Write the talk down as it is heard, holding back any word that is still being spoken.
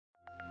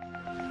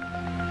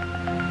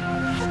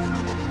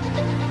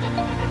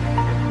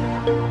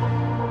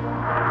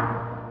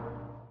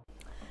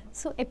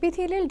So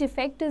epithelial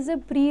defect is a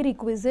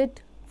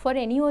prerequisite for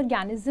any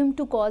organism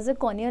to cause a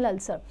corneal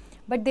ulcer.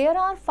 But there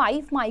are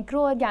 5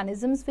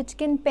 microorganisms which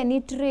can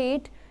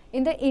penetrate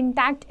in the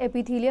intact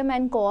epithelium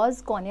and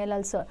cause corneal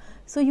ulcer.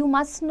 So you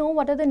must know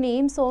what are the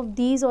names of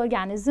these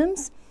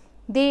organisms.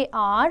 They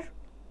are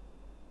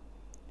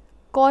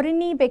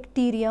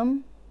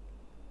Corynebacterium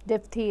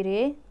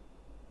diphtheriae,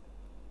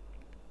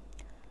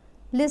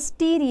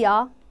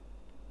 Listeria,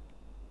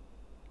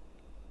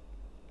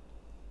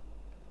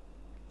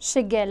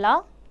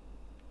 Shigella,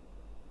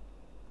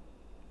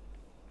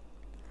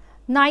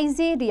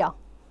 Neisseria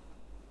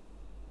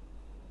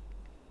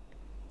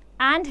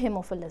and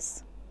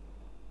Haemophilus.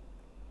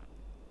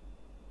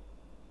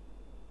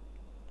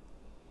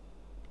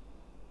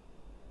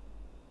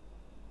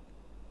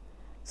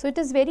 So it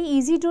is very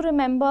easy to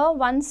remember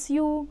once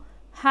you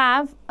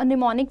have a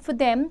mnemonic for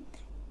them.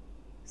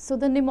 So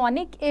the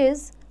mnemonic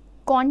is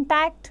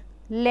contact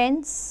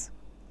lens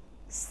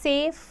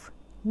safe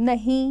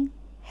nahi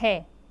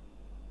hai.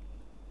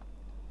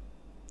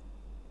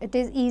 It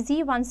is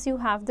easy once you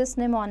have this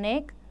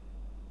mnemonic.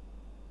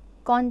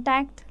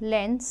 Contact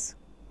lens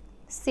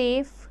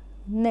safe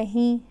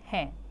nahi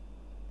hai.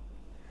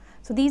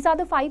 So these are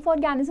the 5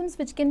 organisms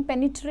which can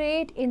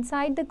penetrate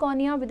inside the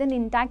cornea with an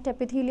intact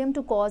epithelium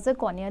to cause a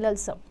corneal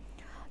ulcer.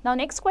 Now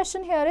next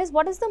question here is,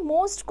 what is the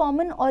most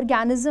common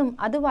organism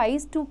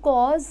otherwise to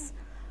cause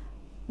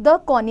the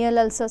corneal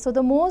ulcer? So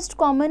the most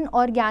common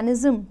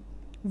organism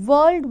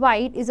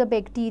worldwide is a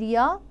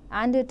bacteria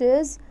and it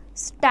is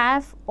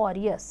Staph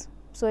aureus.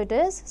 So it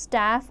is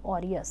Staph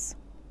aureus.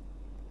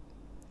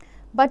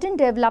 But in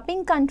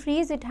developing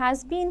countries it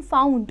has been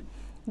found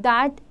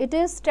that it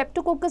is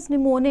Streptococcus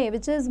pneumoniae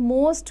which is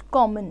most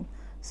common.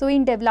 So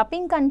in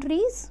developing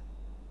countries,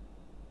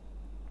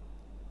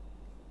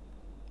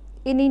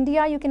 in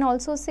India you can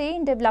also say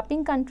in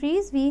developing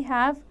countries we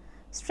have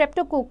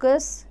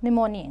Streptococcus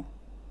pneumoniae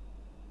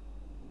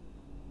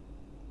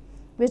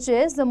which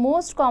is the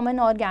most common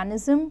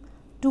organism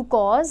to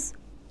cause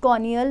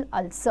corneal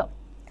ulcer.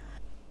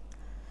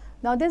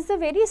 Now this is a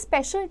very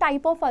special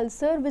type of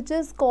ulcer which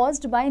is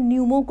caused by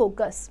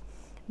pneumococcus.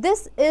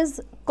 This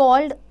is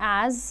called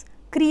as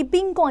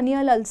creeping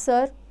corneal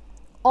ulcer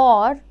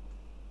or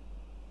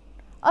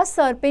a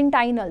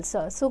serpentine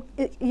ulcer. So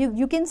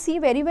you can see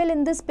very well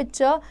in this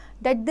picture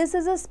that this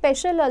is a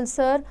special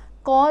ulcer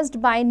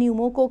caused by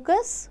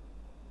pneumococcus.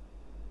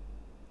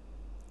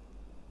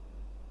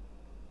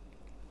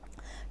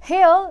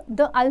 Here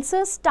the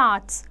ulcer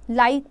starts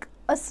like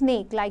a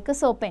snake, like a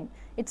serpent.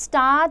 It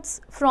starts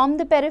from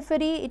the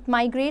periphery, it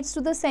migrates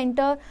to the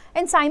center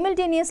and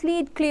simultaneously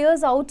it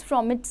clears out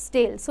from its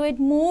tail. So it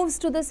moves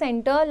to the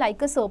center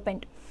like a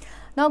serpent.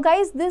 Now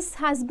guys, this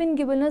has been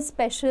given a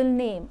special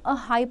name, a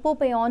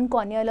hypopaeon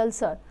corneal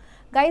ulcer.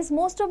 Guys,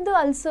 most of the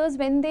ulcers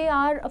when they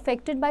are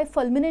affected by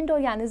fulminant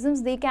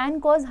organisms, they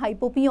can cause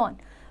hypopaeon.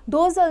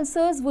 Those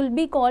ulcers will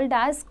be called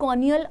as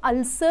corneal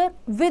ulcer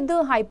with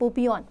the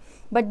hypopaeon.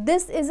 But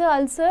this is an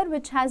ulcer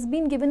which has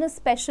been given a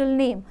special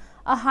name,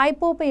 a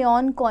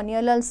hypopaeon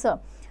corneal ulcer.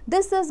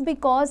 This is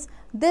because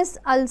this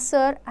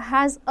ulcer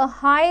has a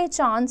high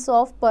chance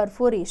of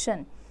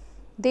perforation.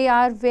 They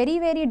are very,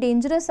 very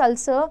dangerous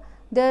ulcer.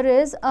 There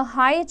is a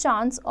high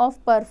chance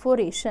of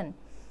perforation.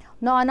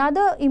 Now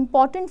another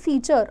important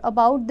feature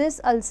about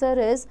this ulcer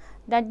is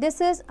that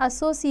this is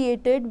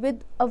associated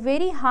with a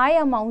very high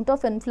amount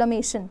of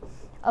inflammation,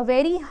 a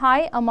very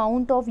high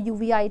amount of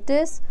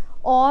uveitis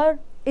or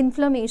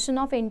inflammation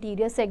of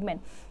anterior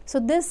segment. So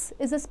this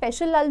is a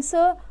special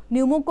ulcer,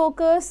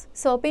 pneumococcus,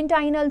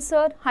 serpentine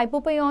ulcer,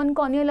 hypopaeon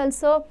corneal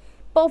ulcer,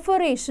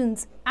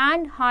 perforations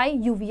and high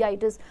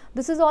uveitis.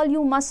 This is all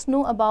you must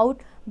know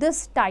about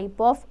this type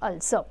of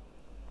ulcer.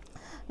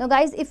 Now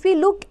guys, if we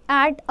look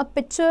at a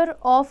picture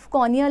of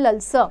corneal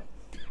ulcer,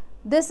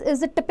 this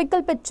is a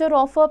typical picture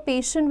of a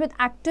patient with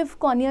active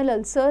corneal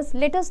ulcers.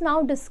 Let us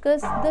now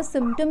discuss the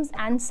symptoms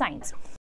and signs.